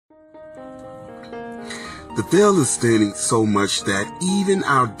The veil is thinning so much that even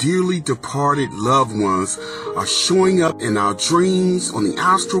our dearly departed loved ones are showing up in our dreams, on the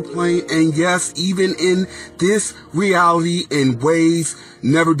astral plane, and yes, even in this reality in ways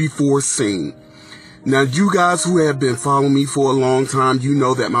never before seen. Now, you guys who have been following me for a long time, you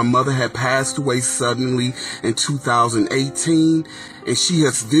know that my mother had passed away suddenly in 2018, and she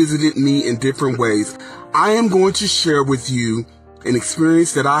has visited me in different ways. I am going to share with you an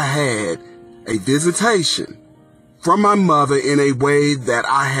experience that I had, a visitation from my mother in a way that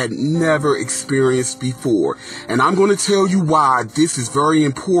I had never experienced before. And I'm going to tell you why this is very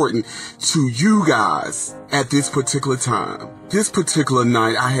important to you guys at this particular time. This particular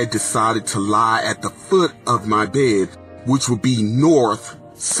night, I had decided to lie at the foot of my bed, which would be north.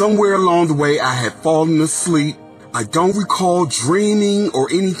 Somewhere along the way, I had fallen asleep. I don't recall dreaming or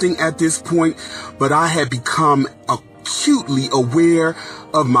anything at this point, but I had become acutely aware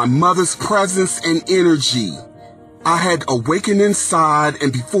of my mother's presence and energy. I had awakened inside,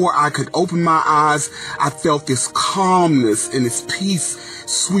 and before I could open my eyes, I felt this calmness and this peace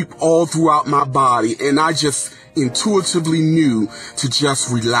sweep all throughout my body, and I just intuitively knew to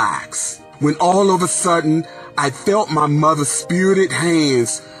just relax. When all of a sudden, I felt my mother's spirited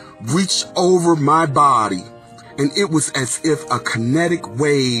hands reach over my body, and it was as if a kinetic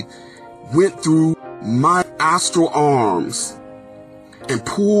wave went through my astral arms and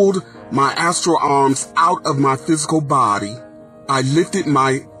pulled my astral arms out of my physical body. I lifted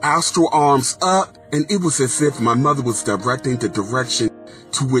my astral arms up, and it was as if my mother was directing the direction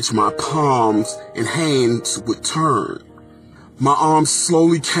to which my palms and hands would turn. My arms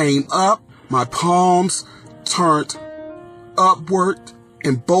slowly came up, my palms turned upward,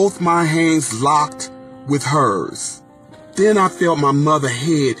 and both my hands locked with hers. Then I felt my mother's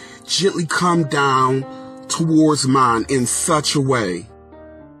head gently come down towards mine in such a way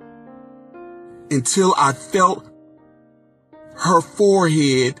until I felt her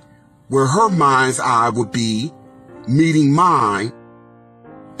forehead, where her mind's eye would be, meeting mine.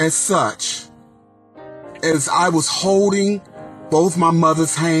 As such, as I was holding both my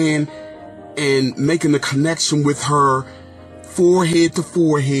mother's hand and making a connection with her forehead to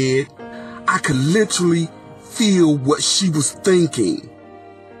forehead, I could literally feel what she was thinking.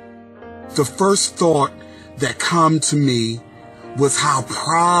 The first thought that came to me was how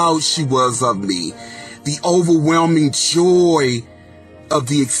proud she was of me, the overwhelming joy of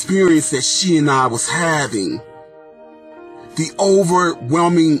the experience that she and I was having, the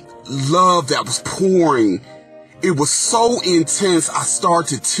overwhelming love that was pouring. It was so intense, I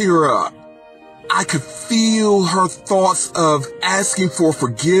started to tear up. I could feel her thoughts of asking for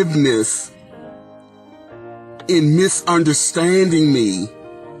forgiveness in misunderstanding me.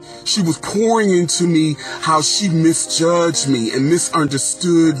 She was pouring into me how she misjudged me and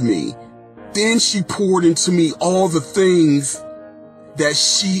misunderstood me. Then she poured into me all the things that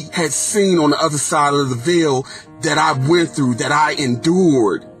she had seen on the other side of the veil that I went through, that I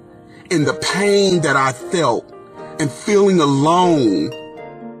endured, and the pain that I felt, and feeling alone.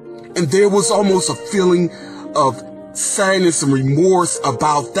 And there was almost a feeling of sadness and remorse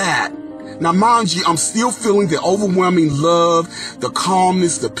about that. Now, mind you, I'm still feeling the overwhelming love, the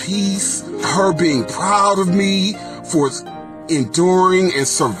calmness, the peace, her being proud of me for enduring and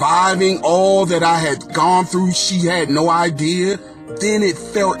surviving all that I had gone through. She had no idea. Then it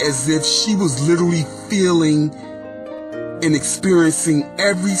felt as if she was literally feeling and experiencing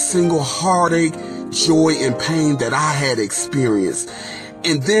every single heartache, joy, and pain that I had experienced.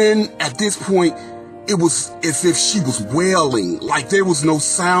 And then at this point, it was as if she was wailing, like there was no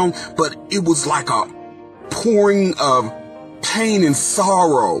sound, but it was like a pouring of pain and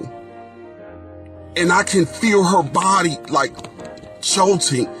sorrow. And I can feel her body like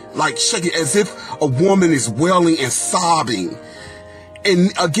jolting, like shaking, as if a woman is wailing and sobbing.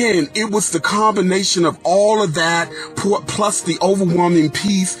 And again, it was the combination of all of that, plus the overwhelming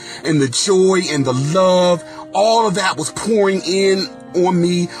peace and the joy and the love. All of that was pouring in on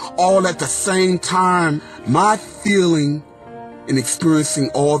me all at the same time. My feeling and experiencing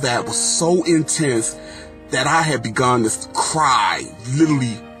all that was so intense that I had begun to cry,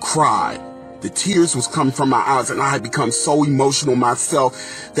 literally cry. The tears was coming from my eyes, and I had become so emotional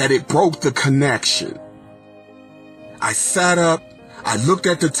myself that it broke the connection. I sat up, I looked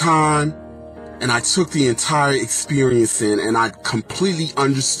at the time, and I took the entire experience in, and I completely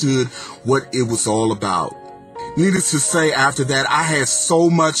understood what it was all about. Needless to say, after that, I had so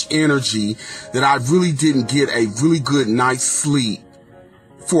much energy that I really didn't get a really good night's sleep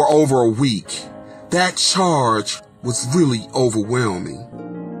for over a week. That charge was really overwhelming.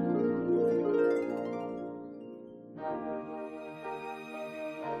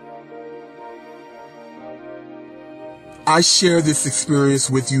 I share this experience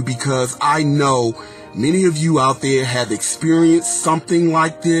with you because I know many of you out there have experienced something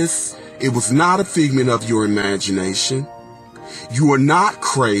like this. It was not a figment of your imagination. You are not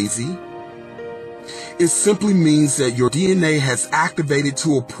crazy. It simply means that your DNA has activated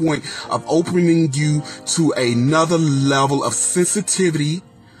to a point of opening you to another level of sensitivity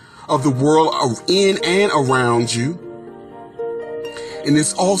of the world in and around you. And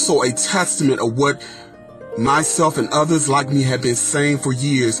it's also a testament of what myself and others like me have been saying for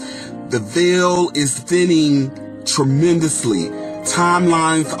years. The veil is thinning tremendously.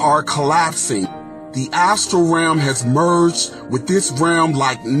 Timelines are collapsing. The astral realm has merged with this realm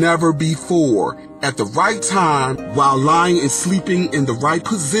like never before. At the right time, while lying and sleeping in the right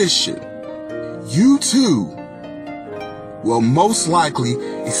position, you too will most likely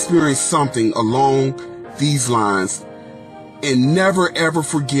experience something along these lines. And never ever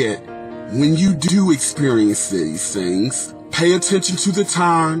forget, when you do experience these things, pay attention to the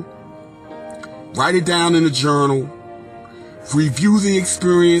time, write it down in a journal, review the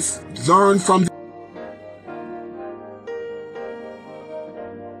experience, learn from